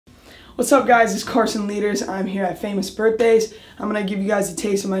What's up guys, it's Carson Lueders. I'm here at Famous Birthdays. I'm going to give you guys a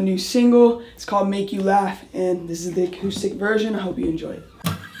taste of my new single. It's called Make You Laugh, and this is the acoustic version. I hope you enjoy it.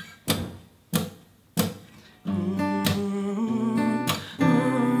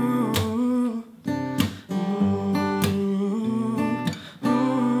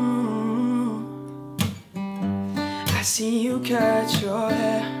 I see you cut your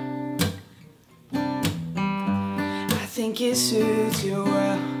hair. I think it suits you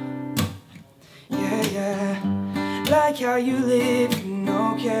well. Yeah, yeah. Like how you live with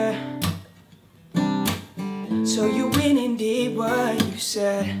no care. So you went and did what you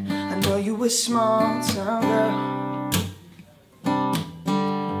said. I know you a small town girl,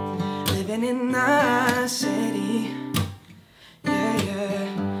 living in the city. Yeah,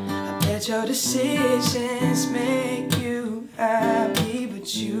 yeah. I bet your decisions make you happy,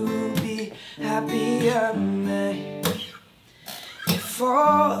 but you'll be happier than me. If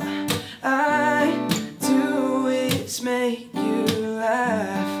all I do is make you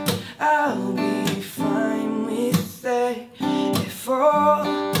laugh, I'll be fine with that. If all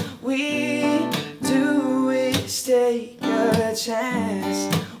we do is take a chance,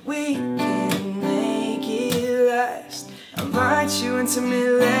 we can make it last. I write you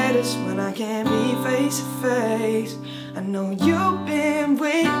intimate letters when I can't be face to face. I know you've been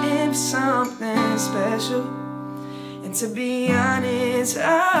waiting for something special, and to be honest,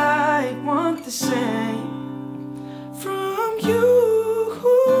 I want the same.